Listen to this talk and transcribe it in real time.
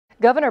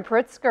Governor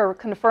Pritzker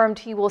confirmed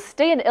he will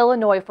stay in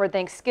Illinois for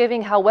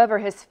Thanksgiving. However,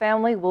 his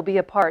family will be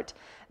apart.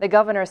 The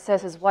governor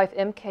says his wife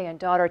MK and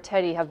daughter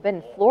Teddy have been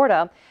in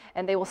Florida,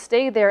 and they will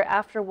stay there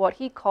after what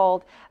he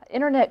called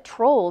internet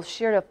trolls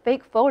shared a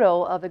fake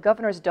photo of the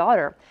governor's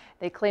daughter.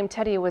 They claim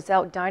Teddy was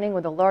out dining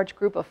with a large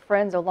group of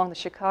friends along the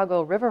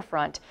Chicago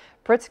riverfront.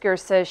 Pritzker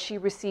says she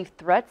received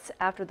threats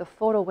after the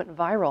photo went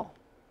viral.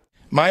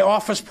 My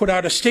office put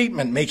out a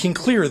statement making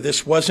clear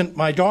this wasn't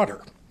my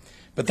daughter.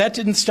 But that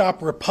didn't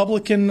stop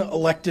Republican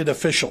elected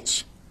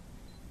officials,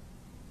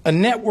 a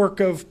network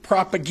of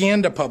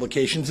propaganda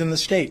publications in the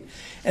state,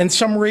 and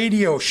some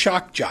radio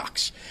shock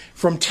jocks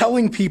from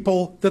telling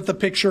people that the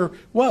picture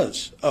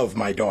was of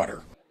my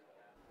daughter.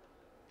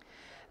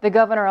 The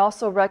governor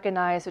also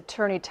recognized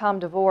attorney Tom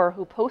DeVore,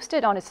 who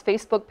posted on his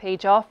Facebook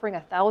page offering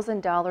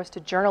 $1,000 to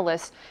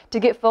journalists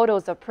to get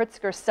photos of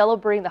Pritzker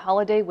celebrating the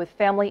holiday with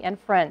family and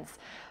friends.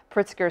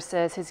 Pritzker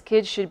says his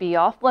kids should be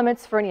off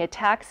limits for any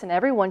attacks and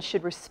everyone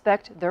should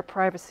respect their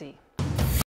privacy.